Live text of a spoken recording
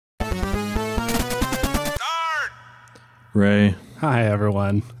Ray. Hi,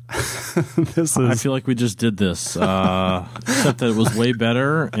 everyone. I feel like we just did this, except that it was way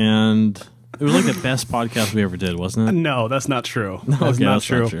better, and it was like the best podcast we ever did, wasn't it? No, that's not true. That's not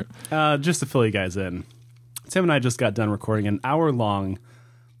true. Just to fill you guys in, Tim and I just got done recording an hour-long,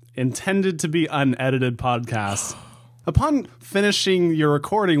 intended to be unedited podcast. Upon finishing your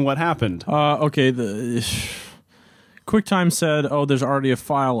recording, what happened? Okay, QuickTime said, oh, there's already a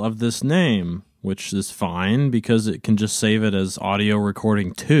file of this name, which is fine because it can just save it as audio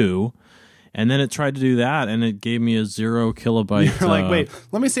recording 2. And then it tried to do that, and it gave me a 0 kilobyte. You're like, wait,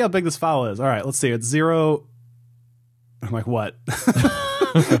 let me see how big this file is. All right, let's see. It's 0. I'm like, what?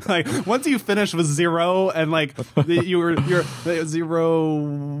 Like, once you finish with 0 and like you're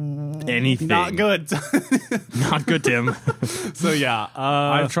 0 anything. Not good. Not good, Tim. So yeah,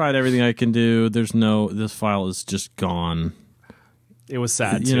 I've tried everything I can do. This file is just gone. It was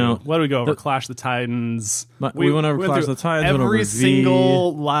sad, too. What do we go over? Clash of the Titans. We went over Clash of the Titans. Every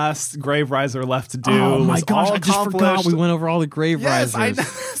single last Grave Riser left to do. Oh my gosh, I just forgot we went over all the Grave Risers.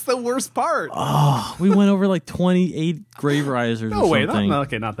 That's the worst part. Oh, we went over like 28 Grave Risers or something.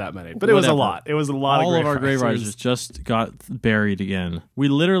 Not that many. But it was a lot. It was a lot all of Grave Risers. All of our Grave Risers just got buried again. We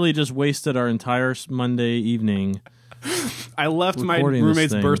literally just wasted our entire Monday evening. I left my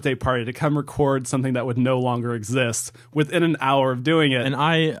roommate's birthday party to come record something that would no longer exist within an hour of doing it. And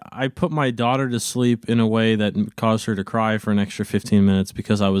I put my daughter to sleep in a way that caused her to cry for an extra 15 minutes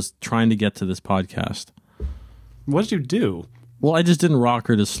because I was trying to get to this podcast. What did you do? Well, I just didn't rock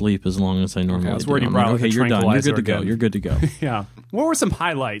her to sleep as long as I normally do. I was worried you brought okay, you're done. You're good to go. You're good to go. Yeah. What were some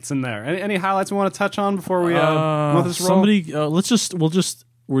highlights in there? Any highlights we want to touch on before we let this roll?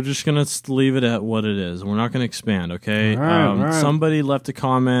 We're just going to leave it at what it is. We're not going to expand, okay? All right. Somebody left a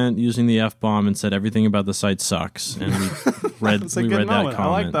comment using the F-bomb and said everything about the site sucks. And we read, that comment. I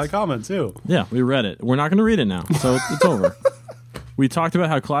like that comment, too. Yeah, we read it. We're not going to read it now, so it's over. We talked about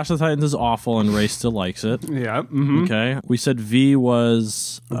how Clash of the Titans is awful and Ray still likes it. Yeah. Mm-hmm. Okay. We said V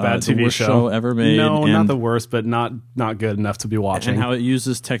was a bad the TV worst show ever made. No, not the worst, but not good enough to be watching. And how it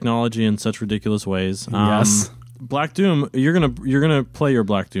uses technology in such ridiculous ways. Yes. Black Doom, you're gonna play your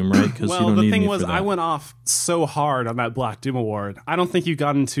Black Doom, right? Because well, the thing was, I went off so hard on that Black Doom award. I don't think you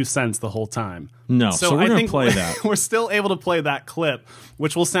got in 2 cents the whole time. No, so we're gonna play that. We're still able to play that clip,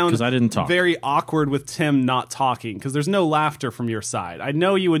 which will sound I didn't talk. very awkward with Tim not talking because there's no laughter from your side. I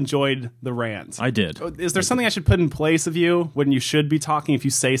know you enjoyed the rant. I did. Is there something I should put in place of you when you should be talking? If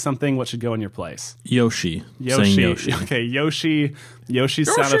you say something, what should go in your place? Yoshi. Saying Yoshi. Okay, Yoshi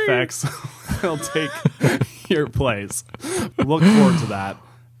sound effects. I'll take your place. Look forward to that,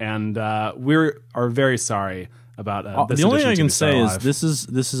 and we are very sorry about this. The only thing I can say is this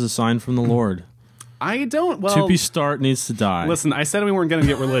is a sign from the Lord. I don't. Well, Tupi Start needs to die. Listen, I said we weren't going to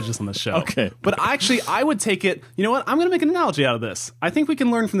get religious on the show. Okay, but actually, I would take it. You know what? I'm going to make an analogy out of this. I think we can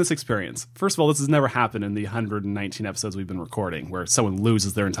learn from this experience. First of all, this has never happened in the 119 episodes we've been recording, where someone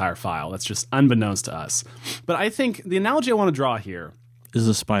loses their entire file. That's just unbeknownst to us. But I think the analogy I want to draw here is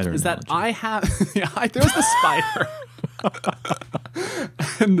a spider. Is analogy. that I have? Yeah, there's the spider.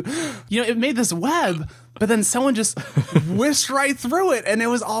 And it made this web, but then someone just whisked right through it, and it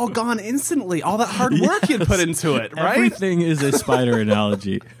was all gone instantly. All that hard work you'd put into it, right? Everything is a spider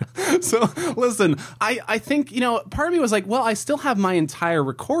analogy. So listen, I think part of me was like, well, I still have my entire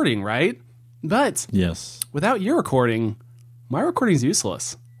recording, right? But yes, without your recording, my recording's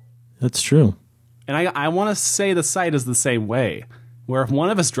useless. That's true. And I want to say the site is the same way, where if one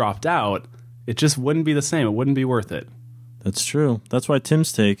of us dropped out, it just wouldn't be the same. It wouldn't be worth it. That's true. That's why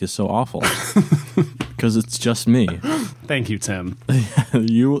Tim's take is so awful. Because it's just me. Thank you, Tim.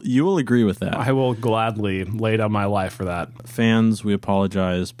 You will agree with that. I will gladly lay down my life for that. Fans, we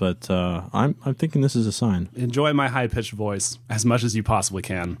apologize, but I'm thinking this is a sign. Enjoy my high-pitched voice as much as you possibly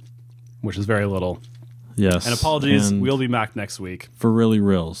can, which is very little. Yes. And apologies, we'll be back next week. For really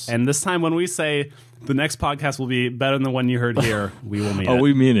reals. And this time when we say the next podcast will be better than the one you heard here, we will mean it. Oh,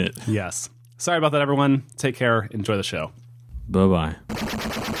 we mean it. Yes. Sorry about that, everyone. Take care. Enjoy the show. Bye-bye.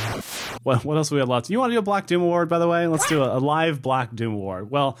 What else do we have lots? You want to do a Black Doom Award, by the way? Let's do a live Black Doom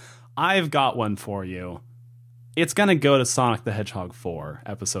Award. Well, I've got one for you. It's going to go to Sonic the Hedgehog 4,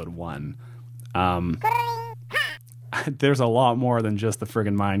 Episode 1. There's a lot more than just the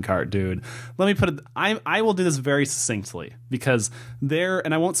friggin' minecart, dude. Let me put it... I will do this very succinctly, because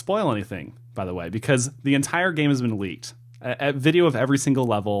and I won't spoil anything, by the way, because the entire game has been leaked. A video of every single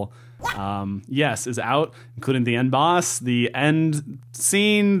level, yes, is out, including the end boss, the end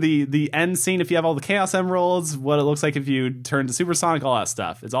scene, the end scene if you have all the Chaos Emeralds, what it looks like if you turn to Supersonic, all that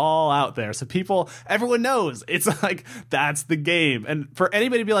stuff. It's all out there. So everyone knows. It's like, that's the game. And for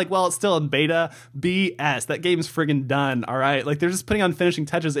anybody to be like, well, it's still in beta, BS. That game's friggin' done, all right? Like, they're just putting on finishing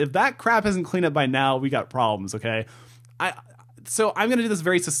touches. If that crap isn't cleaned up by now, we got problems, okay? So I'm going to do this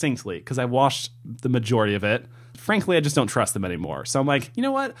very succinctly because I watched the majority of it. Frankly, I just don't trust them anymore. So I'm like, you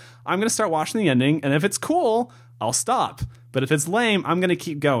know what? I'm going to start watching the ending, and if it's cool, I'll stop. But if it's lame, I'm going to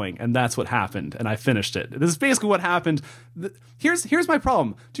keep going, and that's what happened, and I finished it. This is basically what happened. Here's my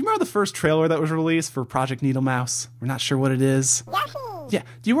problem. Do you remember the first trailer that was released for Project Needle Mouse? We're not sure what it is. Yeah.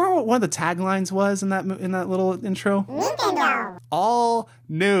 Do you remember what one of the taglines was in that little intro? Nintendo. All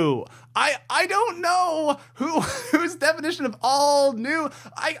new. I don't know whose definition of all new.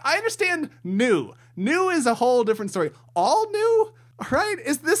 I understand new. New is a whole different story. All new? Right?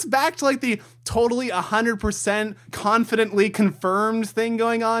 Is this back to like the totally 100% confidently confirmed thing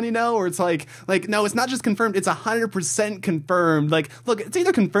going on, you know? Or it's like, no, it's not just confirmed, it's 100% confirmed. Like, look, it's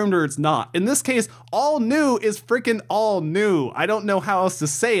either confirmed or it's not. In this case, all new is freaking all new. I don't know how else to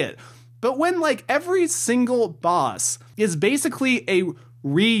say it. But when like every single boss is basically a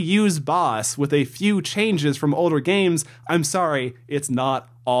reused boss with a few changes from older games, I'm sorry, it's not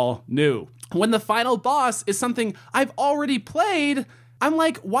all new. When the final boss is something I've already played, I'm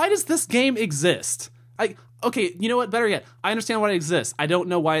like, why does this game exist? Okay, you know what? Better yet, I understand why it exists. I don't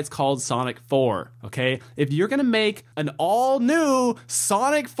know why it's called Sonic 4, okay? If you're gonna make an all-new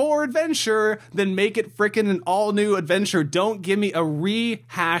Sonic 4 adventure, then make it frickin' an all-new adventure. Don't give me a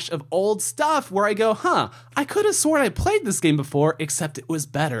rehash of old stuff where I go, I could have sworn I played this game before, except it was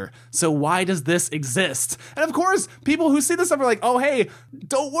better. So why does this exist? And of course, people who see this stuff are like, oh, hey,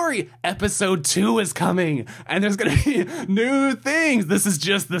 don't worry, episode 2 is coming, and there's gonna be new things. This is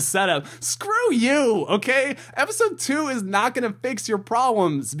just the setup. Screw you, okay? Episode 2 is not going to fix your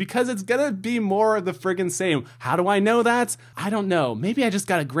problems because it's going to be more of the friggin' same. How do I know that? I don't know. Maybe I just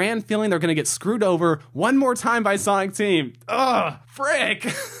got a grand feeling they're going to get screwed over one more time by Sonic Team. Ugh, frick.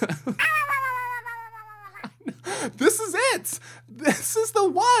 This is it. This is the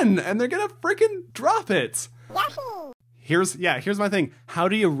one, and they're going to friggin' drop it. Here's my thing. How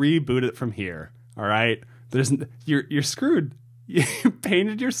do you reboot it from here? All right? You're screwed. You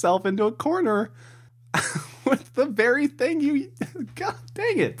painted yourself into a corner with the very thing you... God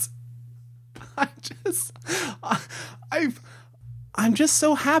dang it. I'm just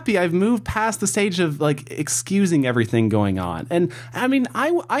so happy I've moved past the stage of like excusing everything going on. And I mean, I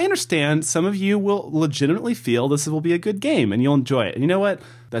understand some of you will legitimately feel this will be a good game and you'll enjoy it. And you know what?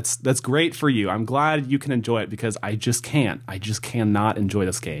 That's great for you. I'm glad you can enjoy it because I just can't. I just cannot enjoy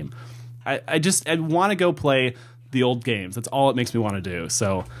this game. I want to go play the old games. That's all it makes me want to do.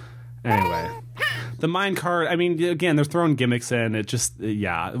 So anyway, the minecart, I mean, again, they're throwing gimmicks in. It just,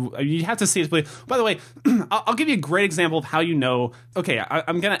 yeah, you have to see it play. By the way, I'll give you a great example of how you know, okay,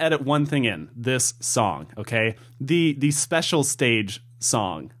 I'm going to edit one thing in this song, okay? The special stage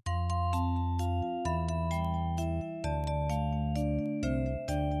song.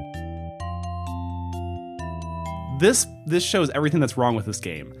 This shows everything that's wrong with this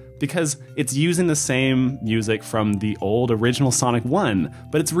game. Because it's using the same music from the old original Sonic 1,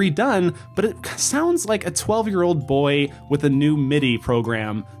 but it's redone, but it sounds like a 12-year-old boy with a new MIDI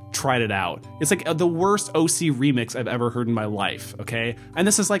program tried it out. It's like the worst OC remix I've ever heard in my life, okay? And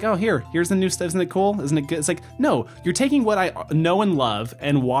this is like, oh, here's the new stuff. Isn't it cool? Isn't it good? It's like, no, you're taking what I know and love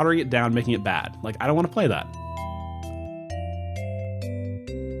and watering it down, making it bad. Like, I don't want to play that.